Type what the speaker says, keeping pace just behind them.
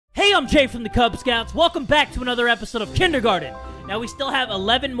I'm Jay from the Kubz Scouts. Welcome back to another episode of Kindergarten. Now, we still have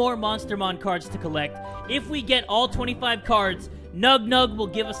 11 more monstermon cards to collect. If we get all 25 cards, Nug Nug will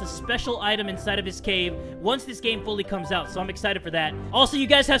give us a special item inside of his cave once this game fully comes out, so I'm excited for that. Also, you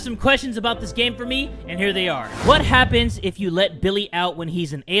guys have some questions about this game for me, and here they are. What happens if you let Billy out when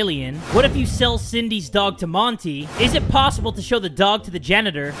he's an alien? What if you sell Cindy's dog to Monty? Is it possible to show the dog to the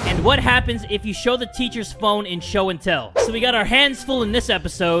janitor? And what happens if you show the teacher's phone in show and tell? So we got our hands full in this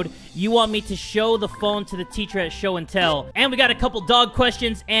episode. You want me to show the phone to the teacher at show and tell. And we got a couple dog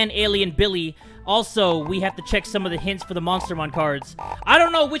questions and alien Billy. Also, we have to check some of the hints for the monstermon cards. I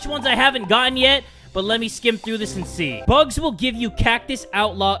don't know which ones I haven't gotten yet, but let me skim through this and see. Bugs will give you Cactus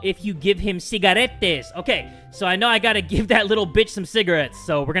Outlaw if you give him cigarettes. Okay, so I know I gotta give that little bitch some cigarettes,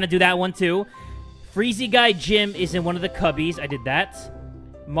 so we're gonna do that one too. Freezy Guy Jim is in one of the cubbies. I did that.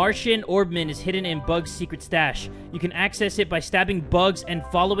 Martian Orbman is hidden in Bugs' secret stash. You can access it by stabbing Bugs and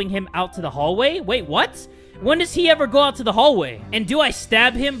following him out to the hallway. Wait, what? When does he ever go out to the hallway? And do I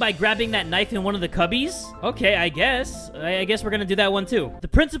stab him by grabbing that knife in one of the cubbies? Okay, I guess. I guess we're gonna do that one too. The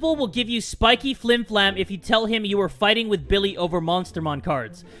principal will give you Spiky Flim Flam if you tell him you were fighting with Billy over monstermon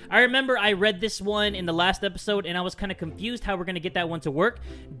cards. I remember I read this one in the last episode and I was kind of confused how we're gonna get that one to work.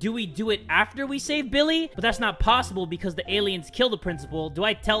 Do we do it after we save Billy? But that's not possible because the aliens kill the principal. Do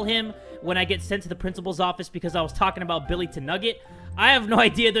I tell him when I get sent to the principal's office because I was talking about Billy to Nugget? I have no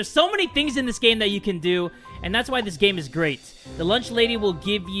idea. There's so many things in this game that you can do, and that's why this game is great. The lunch lady will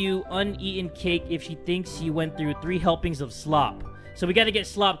give you uneaten cake if she thinks you went through 3 helpings of slop. So we gotta get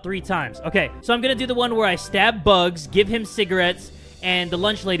slop 3 times. Okay, so I'm gonna do the one where I stab Bugs, give him cigarettes, and the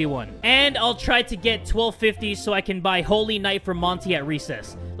lunch lady one. And I'll try to get $12.50 so I can buy Holy Night for Monty at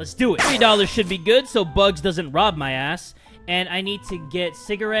recess. Let's do it. $3 should be good so Bugs doesn't rob my ass. And I need to get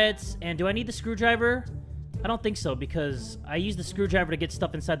cigarettes, and do I need the screwdriver? I don't think so, because I used the screwdriver to get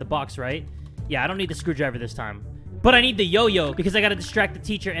stuff inside the box, right? Yeah, I don't need the screwdriver this time. But I need the yo-yo, because I gotta distract the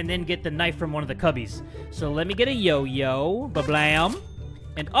teacher and then get the knife from one of the cubbies. So let me get a yo-yo. Ba-blam.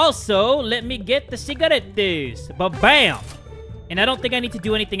 And also, let me get the cigarettes. Ba-bam. And I don't think I need to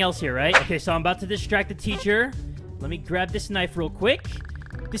do anything else here, right? Okay, so I'm about to distract the teacher. Let me grab this knife real quick.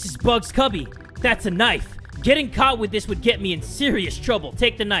 This is Bugs' cubby. That's a knife. Getting caught with this would get me in serious trouble.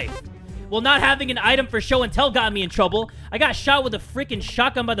 Take the knife. Well, not having an item for show and tell got me in trouble. I got shot with a freaking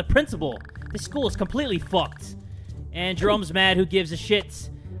shotgun by the principal. This school is completely fucked. And Jerome's mad. Who gives a shit?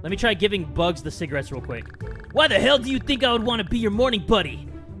 Let me try giving Bugs the cigarettes real quick. Why the hell do you think I would want to be your morning buddy?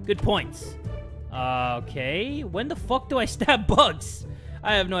 Good points. Okay. When the fuck do I stab Bugs?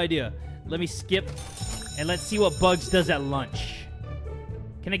 I have no idea. Let me skip. And let's see what Bugs does at lunch.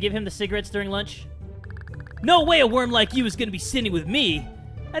 Can I give him the cigarettes during lunch? No way a worm like you is going to be sitting with me.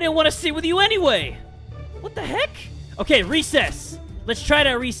 I didn't want to sit with you anyway. What the heck? Okay, recess. Let's try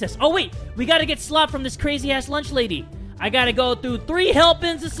that recess. Oh, wait. We got to get slop from this crazy-ass lunch lady. I got to go through 3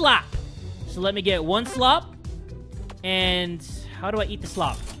 helpings of slop. So let me get 1 slop. And how do I eat the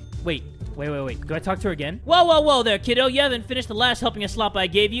slop? Wait. Do I talk to her again? Whoa there, kiddo. You haven't finished the last helping of slop I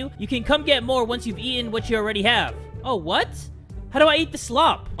gave you. You can come get more once you've eaten what you already have. Oh, what? How do I eat the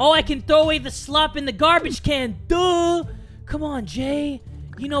slop? Oh, I can throw away the slop in the garbage can. Duh. Come on, Jay.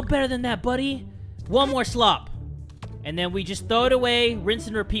 You know better than that, buddy. 1 more slop. And then we just throw it away, rinse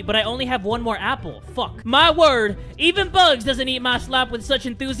and repeat. But I only have 1 more apple. Fuck. My word. Even Bugs doesn't eat my slop with such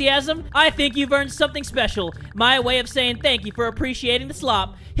enthusiasm. I think you've earned something special. My way of saying thank you for appreciating the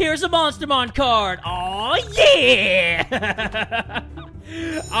slop. Here's a monstermon card. Aw, yeah!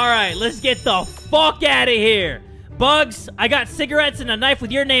 Alright, let's get the fuck out of here. Bugs, I got cigarettes and a knife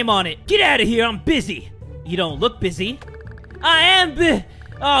with your name on it. Get out of here, I'm busy. You don't look busy. I am busy.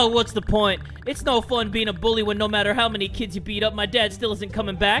 Oh, what's the point? It's no fun being a bully when no matter how many kids you beat up, my dad still isn't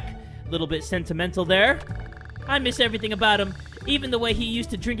coming back. Little bit sentimental there. I miss everything about him, even the way he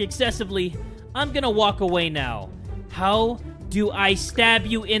used to drink excessively. I'm gonna walk away now. How do I stab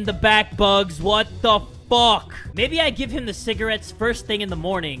you in the back, Bugs? What the fuck? Maybe I give him the cigarettes first thing in the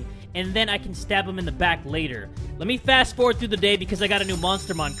morning, and then I can stab him in the back later. Let me fast forward through the day because I got a new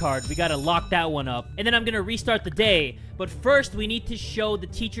monstermon card. We gotta lock that one up. And then I'm gonna restart the day. But first, we need to show the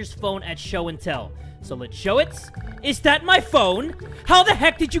teacher's phone at show and tell. So let's show it. Is that my phone? How the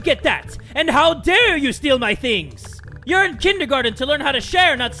heck did you get that? And how dare you steal my things? You're in kindergarten to learn how to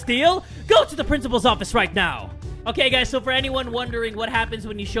share, not steal. Go to the principal's office right now. Okay, guys, so for anyone wondering what happens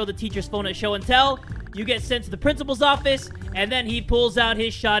when you show the teacher's phone at show and tell, you get sent to the principal's office, and then he pulls out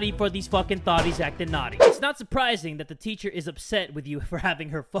his shotty for these fucking thotties acting naughty. It's not surprising that the teacher is upset with you for having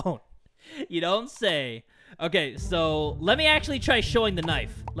her phone. You don't say. Okay, so let me actually try showing the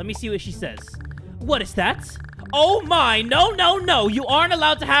knife. Let me see what she says. What is that? Oh my, no, no, no. You aren't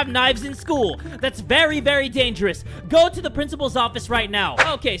allowed to have knives in school. That's very, very dangerous. Go to the principal's office right now.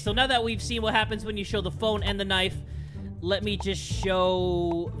 Okay, so now that we've seen what happens when you show the phone and the knife, let me just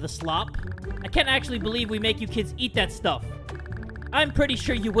show the slop. I can't actually believe we make you kids eat that stuff. I'm pretty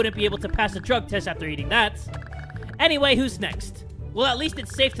sure you wouldn't be able to pass a drug test after eating that. Anyway, who's next? Well, at least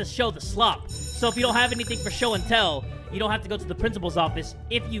it's safe to show the slop. So if you don't have anything for show and tell, you don't have to go to the principal's office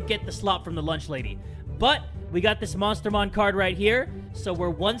if you get the slop from the lunch lady. But we got this monstermon card right here, so we're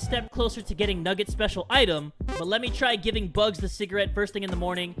one step closer to getting Nugget's special item. But let me try giving Bugs the cigarette first thing in the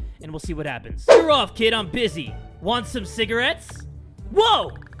morning, and we'll see what happens. You're off, kid. I'm busy. Want some cigarettes?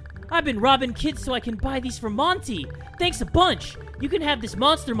 Whoa! I've been robbing kids so I can buy these from Monty. Thanks a bunch. You can have this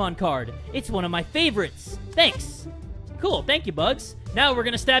monstermon card. It's one of my favorites. Thanks. Cool. Thank you, Bugs. Now we're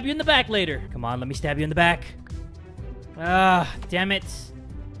gonna stab you in the back later. Come on, let me stab you in the back. Ah, damn it.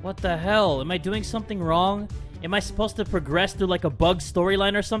 What the hell? Am I doing something wrong? Am I supposed to progress through like a bug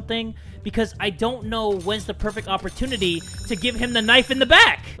storyline or something? Because I don't know when's the perfect opportunity to give him the knife in the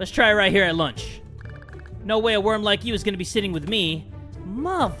back. Let's try it right here at lunch. No way a worm like you is gonna be sitting with me.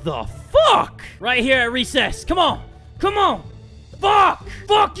 Motherfuck! Right here at recess. Come on! Come on! Fuck!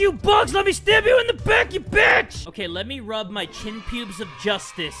 Fuck you, Bugs! Let me stab you in the back, you bitch! Okay, let me rub my chin pubes of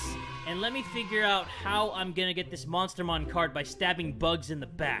justice. And let me figure out how I'm gonna get this monstermon card by stabbing Bugs in the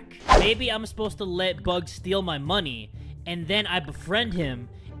back. Maybe I'm supposed to let Bugs steal my money, and then I befriend him,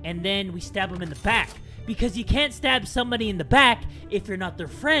 and then we stab him in the back. Because you can't stab somebody in the back if you're not their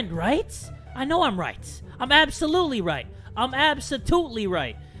friend, right? I know I'm right. I'm absolutely right. I'm absolutely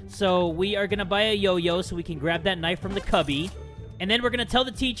right. So we are gonna buy a yo-yo so we can grab that knife from the cubby. And then we're gonna tell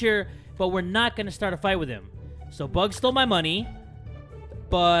the teacher, but we're not gonna start a fight with him. So Bugs stole my money.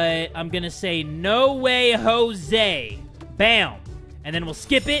 But I'm gonna say, no way, Jose. Bam. And then we'll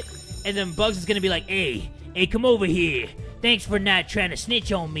skip it. And then Bugs is gonna be like, hey, come over here. Thanks for not trying to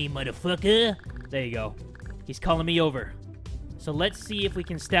snitch on me, motherfucker. There you go. He's calling me over. So let's see if we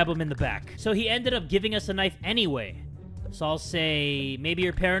can stab him in the back. So he ended up giving us a knife anyway. So I'll say, maybe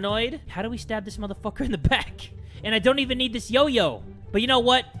you're paranoid? How do we stab this motherfucker in the back? And I don't even need this yo-yo. But you know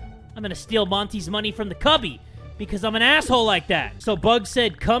what? I'm gonna steal Monty's money from the cubby. Because I'm an asshole like that. So Bugs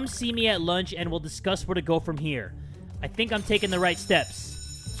said, come see me at lunch and we'll discuss where to go from here. I think I'm taking the right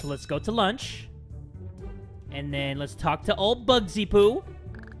steps. So let's go to lunch. And then let's talk to old Bugsy Poo.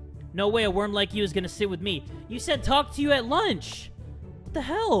 No way a worm like you is gonna sit with me. You said talk to you at lunch. What the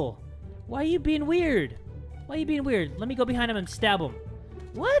hell? Why are you being weird? Why are you being weird? Let me go behind him and stab him.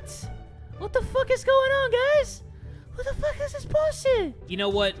 What? What the fuck is going on, guys? What the fuck is this bullshit? You know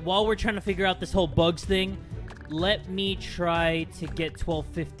what? While we're trying to figure out this whole Bugs thing, let me try to get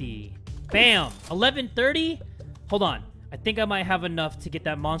 1250. Bam! 1130? Hold on. I think I might have enough to get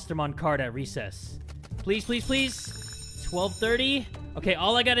that monstermon card at recess. Please, please, please. 1230? Okay,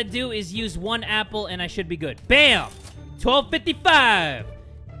 all I gotta do is use one apple and I should be good. Bam! 1255!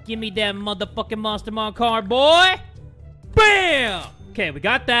 Give me that motherfucking monstermon card, boy! Bam! Okay, we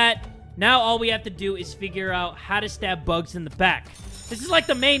got that. Now all we have to do is figure out how to stab Bugs in the back. This is like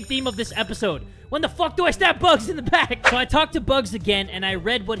the main theme of this episode. When the fuck do I stab Bugs in the back? So I talked to Bugs again, and I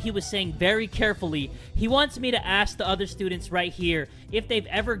read what he was saying very carefully. He wants me to ask the other students right here if they've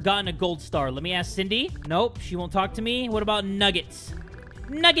ever gotten a gold star. Let me ask Cindy. Nope, she won't talk to me. What about Nuggets?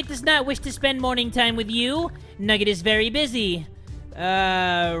 Nugget does not wish to spend morning time with you. Nugget is very busy.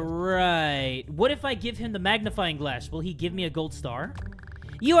 Right. What if I give him the magnifying glass? Will he give me a gold star?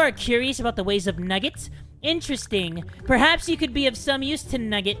 You are curious about the ways of Nugget? Interesting. Perhaps you could be of some use to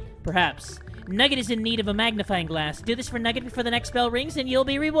Nugget. Perhaps. Nugget is in need of a magnifying glass. Do this for Nugget before the next bell rings and you'll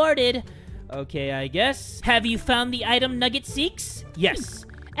be rewarded. Okay, I guess. Have you found the item Nugget seeks? Yes.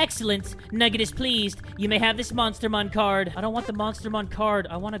 Excellent. Nugget is pleased. You may have this monstermon card. I don't want the monstermon card.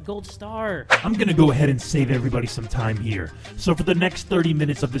 I want a gold star. I'm gonna go ahead and save everybody some time here. So for the next 30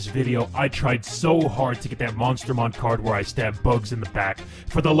 minutes of this video, I tried so hard to get that monstermon card where I stabbed Bugs in the back.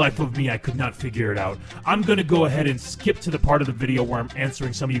 For the life of me, I could not figure it out. I'm gonna go ahead and skip to the part of the video where I'm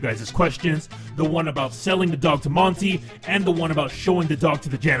answering some of you guys' questions. The one about selling the dog to Monty, and the one about showing the dog to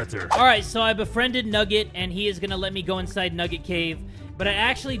the janitor. Alright, so I befriended Nugget, and he is gonna let me go inside Nugget Cave. But I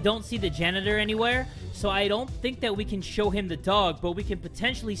actually don't see the janitor anywhere, so I don't think that we can show him the dog, but we can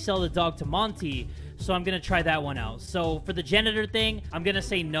potentially sell the dog to Monty, so I'm gonna try that one out. So for the janitor thing, I'm gonna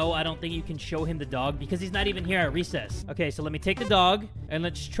say no, I don't think you can show him the dog, because he's not even here at recess. Okay, so let me take the dog, and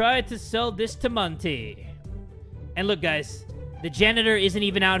let's try to sell this to Monty. And look, guys, the janitor isn't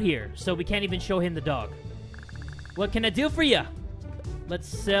even out here, so we can't even show him the dog. What can I do for you? Let's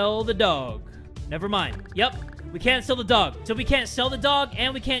sell the dog. never mind. Yep. We can't sell the dog. So we can't sell the dog,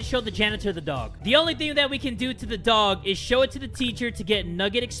 and we can't show the janitor the dog. The only thing that we can do to the dog is show it to the teacher to get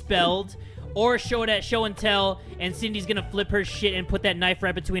Nugget expelled, or show it at show and tell, and Cindy's gonna flip her shit and put that knife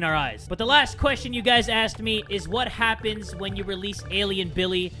right between our eyes. But the last question you guys asked me is what happens when you release Alien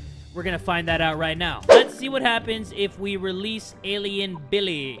Billy? We're gonna find that out right now. Let's see what happens if we release Alien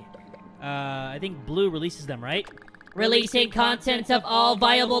Billy. I think Blue releases them, right? Releasing contents of all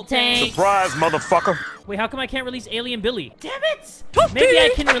viable tanks. Surprise, motherfucker. Wait, how come I can't release Alien Billy? Damn it! Maybe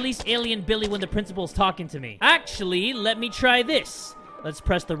I can release Alien Billy when the principal's talking to me. Actually, let me try this. Let's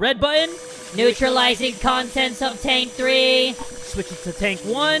press the red button. Neutralizing contents of tank 3. Switch it to tank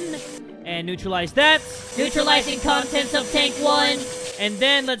 1. And neutralize that. Neutralizing contents of tank 1. And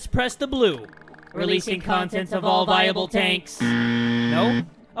then let's press the blue. Releasing contents of all viable tanks. No?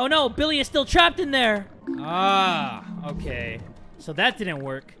 Oh no, Billy is still trapped in there. Ah, okay. So that didn't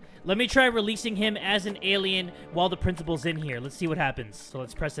work. Let me try releasing him as an alien while the principal's in here. Let's see what happens. So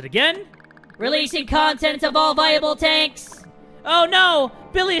let's press it again. Releasing contents of all viable tanks. Oh no!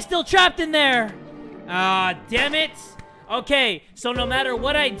 Billy is still trapped in there! Ah, damn it! Okay, so no matter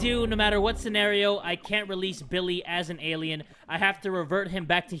what I do, no matter what scenario, I can't release Billy as an alien. I have to revert him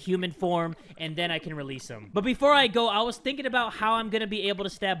back to human form, and then I can release him. But before I go, I was thinking about how I'm gonna be able to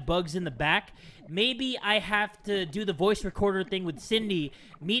stab Bugs in the back. Maybe I have to do the voice recorder thing with Cindy,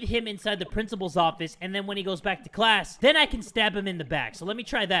 meet him inside the principal's office, and then when he goes back to class, then I can stab him in the back. So let me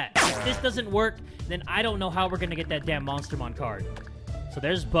try that. If this doesn't work, then I don't know how we're gonna get that damn monstermon card. So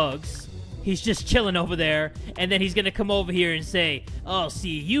there's Bugs. He's just chilling over there, and then he's gonna come over here and say, "I'll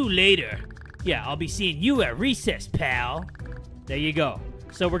see you later." Yeah, I'll be seeing you at recess, pal. There you go.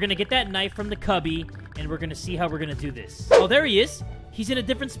 So we're gonna get that knife from the cubby, and we're gonna see how we're gonna do this. Oh, there he is. He's in a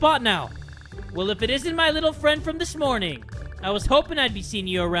different spot now. Well, if it isn't my little friend from this morning, I was hoping I'd be seeing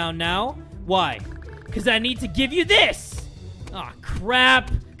you around now. Why? Because I need to give you this. Aw,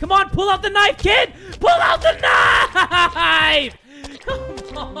 crap. Come on, pull out the knife, kid! Pull out the knife!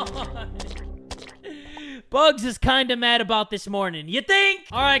 Come on. Bugs is kind of mad about this morning. You think?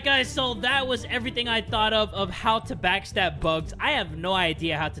 Alright, guys, so that was everything I thought of how to backstab Bugs. I have no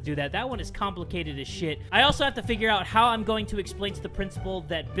idea how to do that. That one is complicated as shit. I also have to figure out how I'm going to explain to the principal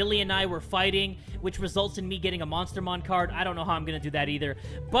that Billy and I were fighting, which results in me getting a monstermon card. I don't know how I'm going to do that either,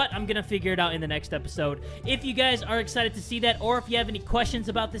 but I'm going to figure it out in the next episode. If you guys are excited to see that, or if you have any questions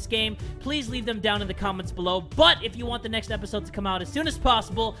about this game, please leave them down in the comments below. But if you want the next episode to come out as soon as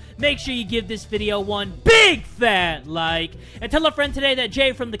possible, make sure you give this video one big fat like, and tell a friend today that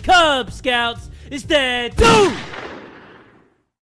Jay from the Kubz Scouts is dead. Dude!